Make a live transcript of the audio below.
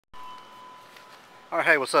Alright,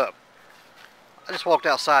 hey, what's up? I just walked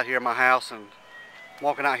outside here at my house and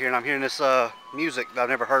walking out here and I'm hearing this music that I've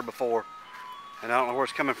never heard before. And I don't know where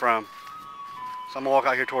it's coming from. So I'm going to walk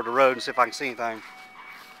out here toward the road and see if I can see anything.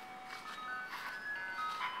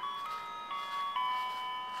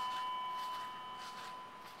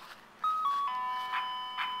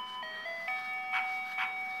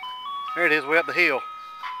 There it is, way up the hill.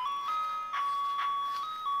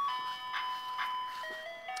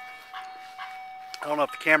 I don't know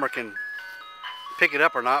if the camera can pick it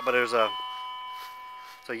up or not, but it's a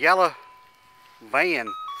yellow van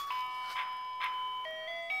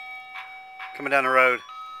coming down the road.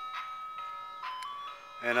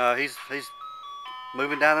 And he's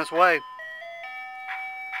moving down this way.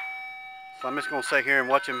 So I'm just going to sit here and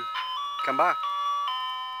watch him come by.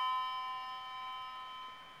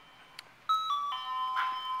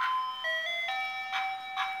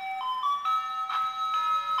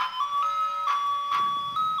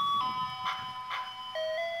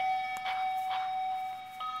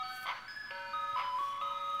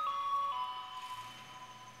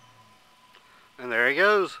 And there he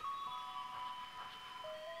goes.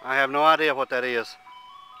 I have no idea what that is.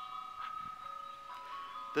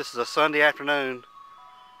 This is a Sunday afternoon,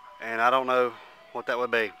 and I don't know what that would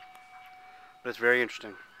be. But it's very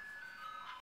interesting.